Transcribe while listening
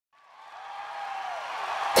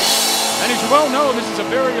And as you well know, this is a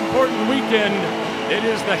very important weekend. It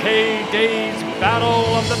is the Hay Days Battle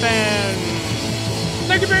of the Bands.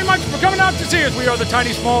 Thank you very much for coming out to see us. We are the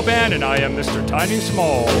Tiny Small Band, and I am Mr. Tiny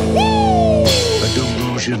Small. Woo! A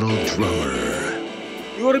delusional drummer.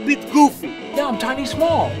 You're a bit goofy. Yeah, I'm Tiny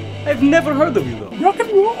Small. I've never heard of you, though. Rock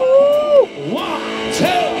and roll! 1, 2,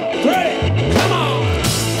 3, come on!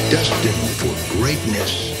 Destined for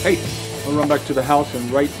greatness. Hey, I'll run back to the house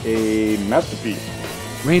and write a masterpiece.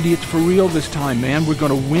 Randy, it's for real this time, man. We're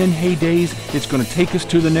gonna win Hay Days. It's gonna take us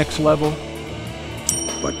to the next level.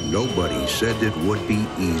 But nobody said it would be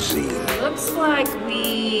easy. Looks like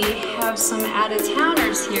we have some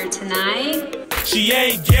out-of-towners here tonight. She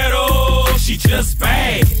ain't ghetto, she just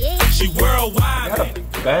bad. She worldwide. I got a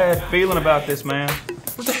bad feeling about this, man.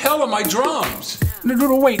 What the hell are my drums?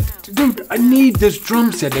 No, wait. Dude, I need this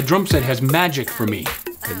drum set. The drum set has magic for me.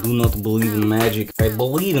 I do not believe in magic. I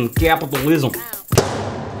believe in capitalism.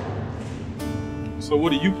 So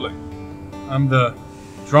what do you play? I'm the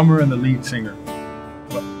drummer and the lead singer.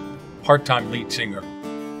 Well, part-time lead singer.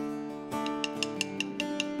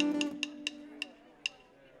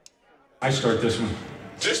 I start this one.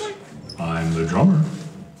 Seriously? I'm the drummer.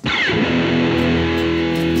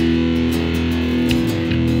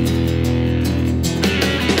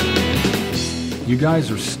 You guys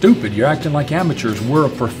are stupid. You're acting like amateurs. We're a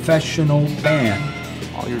professional band.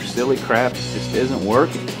 All your silly crap just isn't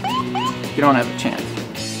working. You don't have a chance.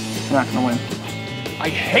 You're not gonna win. I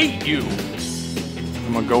hate you.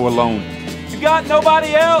 I'm gonna go alone. You got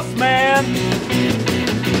nobody else, man!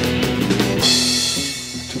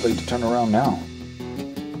 Too late to turn around now.